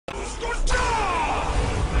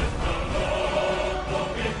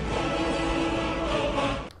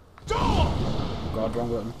God, wrong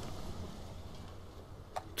button.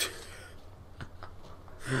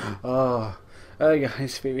 Oh,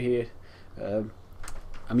 guys, Phoebe here.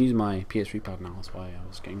 I'm using my PS3 pad now. That's why I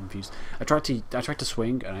was getting confused. I tried to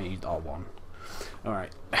swing and I used R1. All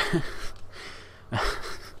right.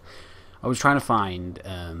 I was trying to find.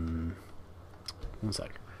 One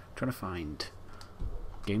sec. Trying to find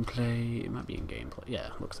gameplay. It might be in gameplay. Yeah,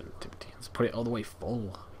 looks activity. Let's put it all the way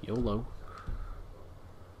full. YOLO.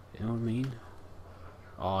 You know what I mean?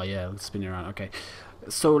 Oh yeah, let's spin it around. Okay.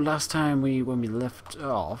 So last time when we left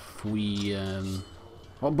off, we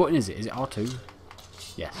what button is it? Is it R2?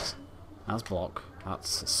 Yes. That's block.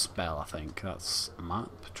 That's a spell, I think. That's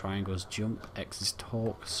map. Triangle is jump. X is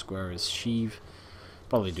talk. Square is sheave.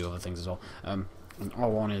 Probably do other things as well. And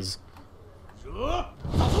R1 is.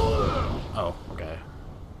 Oh, okay.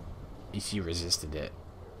 He resisted it.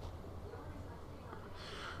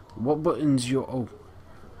 What button's your? Oh,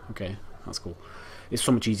 okay, that's cool. It's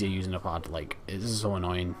so much easier using a pad. Like, this is so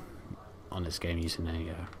annoying on this game using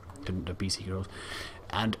the PC controls.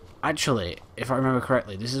 And actually, if I remember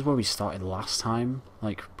correctly, this is where we started last time.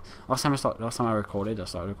 Like, last time I started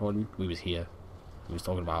recording, we was here. We was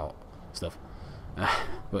talking about stuff.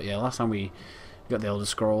 But yeah, last time we got the Elder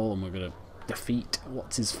Scroll, and we're gonna defeat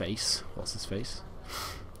what's his face. What's his face?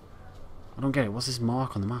 I don't get it. What's this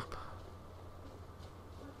mark on the map?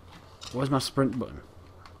 Where's my sprint button?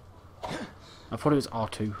 I thought it was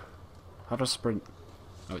R2. How do I sprint?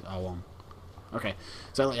 Oh, it's R1. Okay,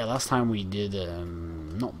 so yeah, last time we did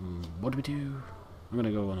not. What did we do? I'm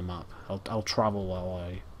gonna go on a map. I'll travel while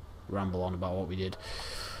I ramble on about what we did.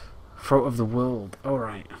 Throat of the world. All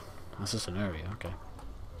right, that's just an area. Okay.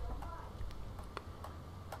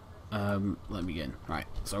 Let me get in. Right.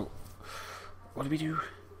 So, what did we do?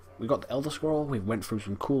 We got the Elder Scroll. We went through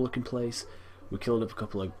some cool looking place. We killed up a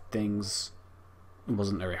couple of things. It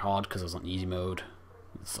wasn't very hard because it was on easy mode.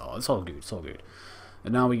 It's all good. It's all good.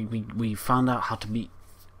 And now we found out how to beat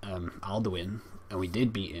Alduin, and we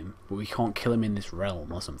did beat him, but we can't kill him in this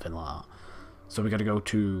realm or something like that. So we got to go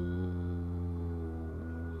to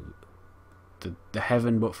the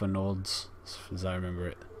heaven, but for Nords, as I remember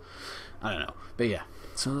it. I don't know, but yeah.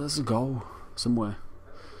 So let's go somewhere.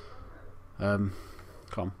 Come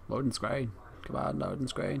on, loading screen. Come on, loading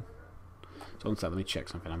screen. So one sec, let me check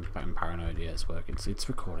something. I'm paranoid. Yeah, it's working. It's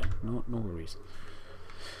recording. No worries.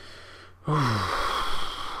 I'm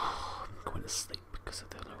going to sleep because of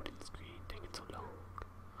the loading screen taking so long.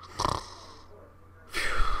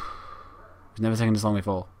 It's never taken this long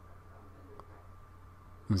before.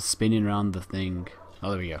 I'm spinning around the thing.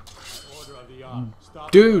 Oh, there we go.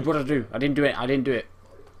 Dude, what did I do? I didn't do it. I didn't do it.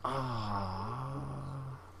 Ah.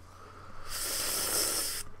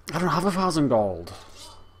 I don't have 1,000 gold.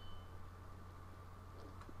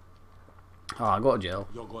 Oh, I got to jail.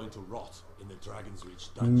 You're going to rot in the Dragon's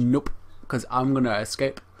Reach dungeon. Nope. Because I'm going to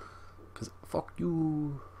escape. Because fuck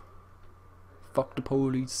you. Fuck the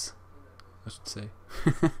police. I should say.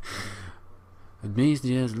 Amazed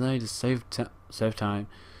years later, save time.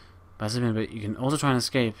 But you can also try and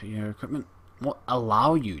escape your equipment. What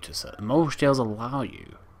allow you to set? Most jails allow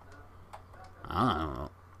you. I don't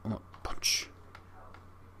know. What punch?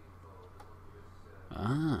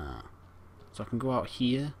 Ah. So I can go out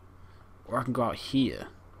here. Or I can go out here.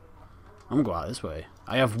 I'm gonna go out this way.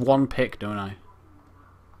 I have one pick, don't I?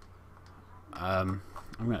 I'm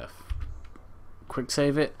gonna quick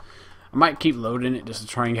save it. I might keep loading it just to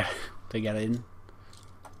try and get in.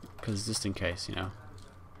 Because just in case, you know.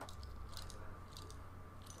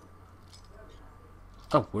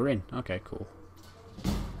 Oh, we're in. Okay, cool.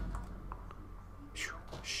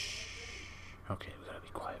 Okay, we gotta be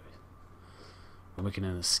quiet. We're making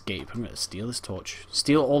an escape. I'm gonna steal this torch.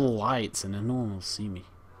 Steal all the lights and then no one will see me.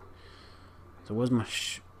 So where's my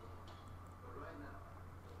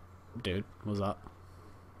Dude, what's that?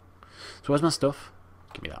 So where's my stuff?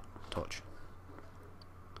 Give me that torch.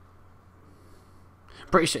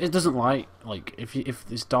 Pretty sure it doesn't light. Like if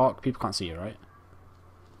it's dark, people can't see you, right?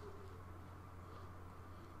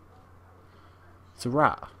 It's a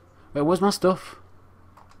rat. Wait, where's my stuff?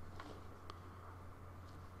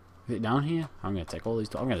 Is it down here? I'm gonna take all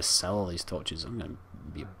these. I'm gonna sell all these torches. I'm gonna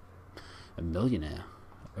be a millionaire,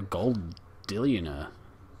 a gold dillionaire.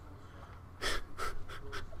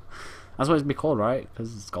 That's what it'd be called, right?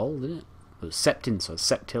 Because it's gold, isn't it? It's septin, so it's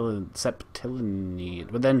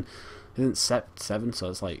septillion. But then isn't sept 7, so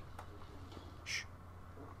it's like. Shh.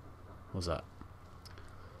 What's that?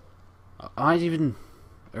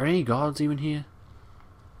 Are any guards even here?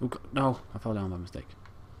 Oh, no, I fell down by mistake.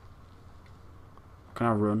 Can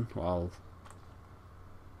I run while?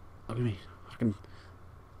 Look at me. I've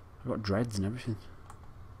got dreads and everything.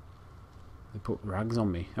 They put rags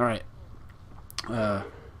on me. Alright. No,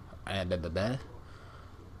 I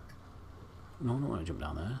don't want to jump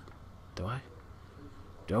down there. Do I?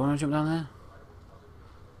 Do I want to jump down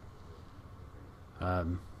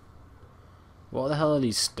there? What the hell are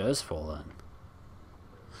these stairs for then?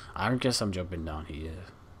 I guess I'm jumping down here.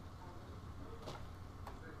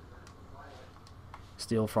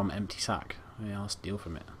 Steal from empty sack. Yeah, I'll steal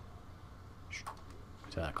from it.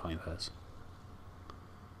 Take that coin first.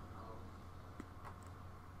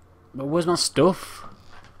 But where's my stuff?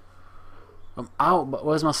 I'm out, but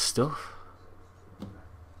where's my stuff?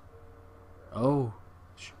 Oh.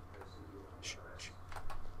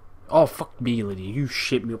 Oh, fuck me, Lydia. You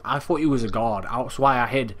shit me up. I thought you was a god. That's why I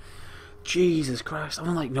hid. Jesus Christ.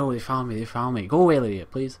 I'm like, no, they found me. They found me. Go away, Lydia,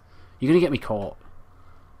 please. You're going to get me caught.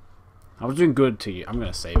 I was doing good to you. I'm going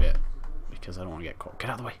to save it. Because I don't want to get caught.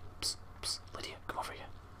 Get out of the way. Psst, psst. Lydia, come over here.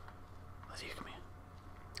 Lydia, come here.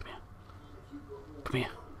 Come here. Come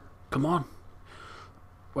here. Come on.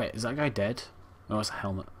 Wait, is that guy dead? Oh, it's a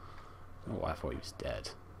helmet. Oh, I thought he was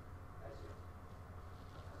dead.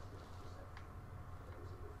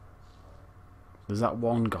 There's that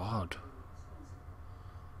one guard.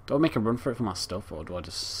 Do I make a run for it for my stuff, or do I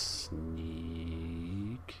just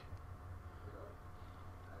sneak?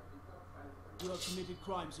 You have committed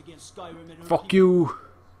crimes against Skyrim and her Fuck people. you!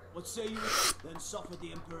 What say you? Then suffer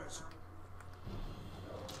the Emperor's.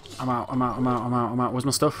 I'm out. Where's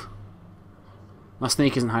my stuff? My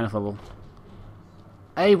sneak isn't high enough level.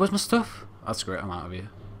 Hey, where's my stuff? That's great, I'm out of here.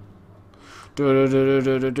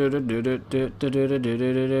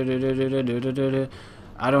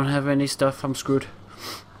 I don't have any stuff, I'm screwed.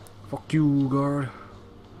 Fuck you, guard.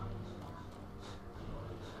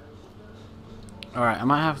 Alright, I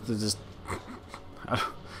might have to just... I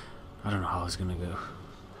don't know how it's gonna go.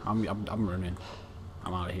 I'm running.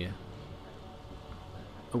 I'm out of here.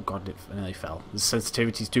 Oh god, it nearly fell. The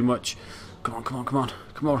sensitivity's too much. Come on, come on, come on,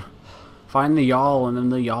 come on. Find the Jarl, and then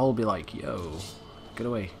the Jarl will be like, yo, get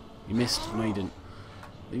away. You missed. No, you didn't.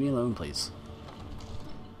 Leave me alone, please.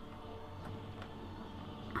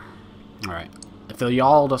 Alright. If the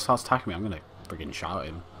Jarl just starts attacking me, I'm gonna friggin' shout at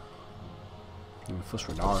him. I'm gonna fuss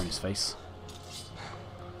radar in his face.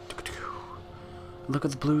 Look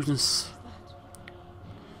at the blueness.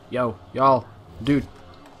 Yo, Jarl. Dude.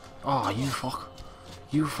 Oh, you fuck.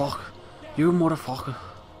 You fuck. You motherfucker.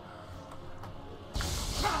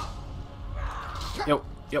 Yo,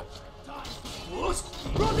 yo.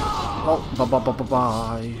 Oh,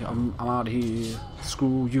 bye. I'm out of here.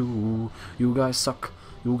 Screw you. You guys suck.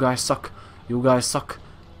 You guys suck. You guys suck.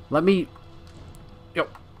 Let me. Yo.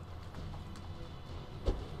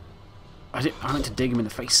 I meant to dig him in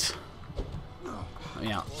the face.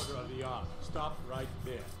 Yeah. Stop right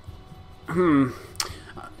there.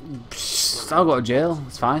 I'll go to jail.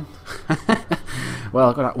 It's fine. Well,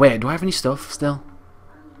 I gotta. Wait, do I have any stuff still?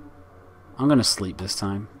 I'm gonna sleep this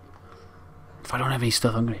time. If I don't have any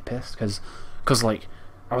stuff, I'm gonna be pissed. Cause like,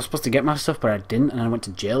 I was supposed to get my stuff, but I didn't, and I went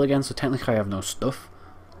to jail again. So technically, I have no stuff.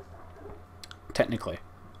 Technically,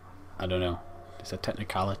 I don't know. It's a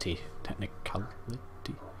technicality.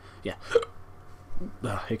 Technicality. Yeah.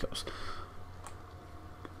 Hiccups.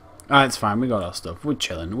 Ah, it's fine. We got our stuff. We're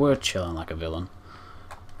chilling. We're chilling like a villain.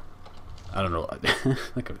 I don't know,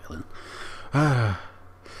 like a villain.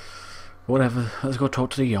 Whatever. Let's go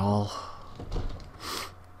talk to the Jarl.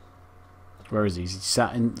 Where is he? He's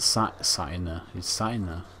sat in there. He's sat in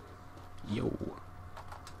there. Yo.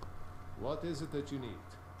 What is it that you need?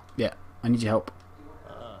 Yeah, I need your help.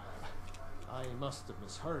 I must have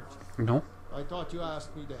misheard you. No. I thought you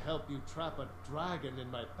asked me to help you trap a dragon in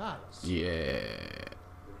my palace. Yeah.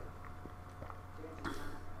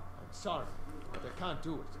 I'm sorry, but I can't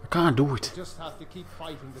do it. I can't do it. We just have to keep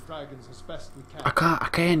fighting the dragons as best we can. I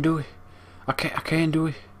can't do it. I can't do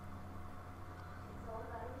it.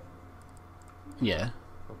 Yeah.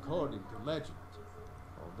 According to legend,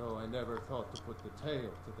 although I never thought to put the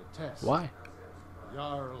tale to the test. Why?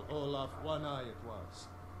 Jarl Olaf One-Eye it was,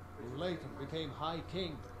 who later became High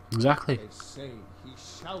King. Exactly. They say he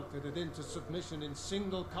shouted it into submission in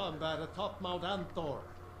single combat atop Mount Anthor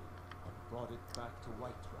and brought it back to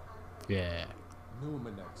Whiterun. Yeah.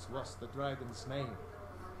 Numenex was the dragon's name.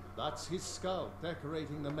 That's his skull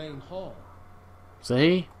decorating the main hall.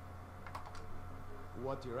 See?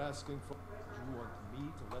 What you're asking for? You want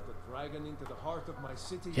me to let the dragon into the heart of my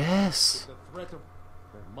city? Yes. With the threat of...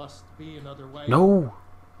 There must be another way. No.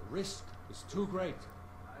 The risk is too great.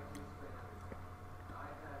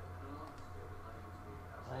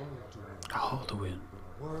 Alduin.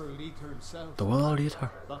 The World Eater himself. The World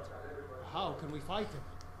Eater. But how can we fight him?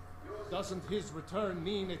 Doesn't his return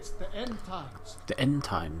mean it's the end times? The end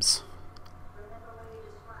times.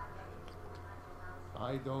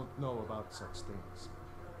 I don't know about such things,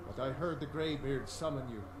 but I heard the Greybeard summon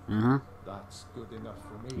you. Mm-hmm. That's good enough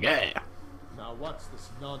for me. Yeah. Now what's this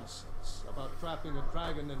nonsense about trapping a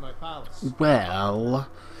dragon in my palace? Well,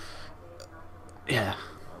 yeah.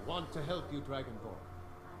 I want to help you, Dragonborn,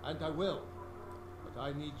 and I will, but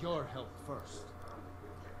I need your help first.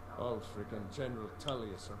 Ulfric and General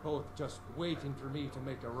Tullius are both just waiting for me to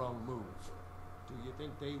make a wrong move. Do you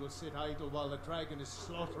think they will sit idle while the dragon is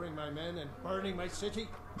slaughtering my men and burning my city?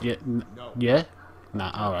 Yeah. No. Yeah.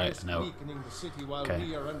 Nah. All right. Risk No. weakening the city while Okay.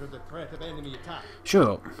 we are under the threat of enemy attack.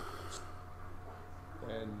 Sure.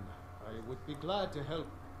 Then I would be glad to help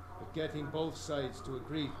with getting both sides to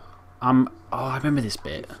agree. Oh, I remember this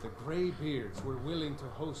bit. If the Greybeards were willing to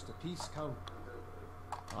host a peace council,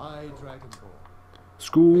 I, Dragonborn,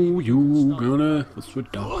 Screw you, gonna. That's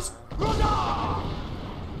what does. Brother!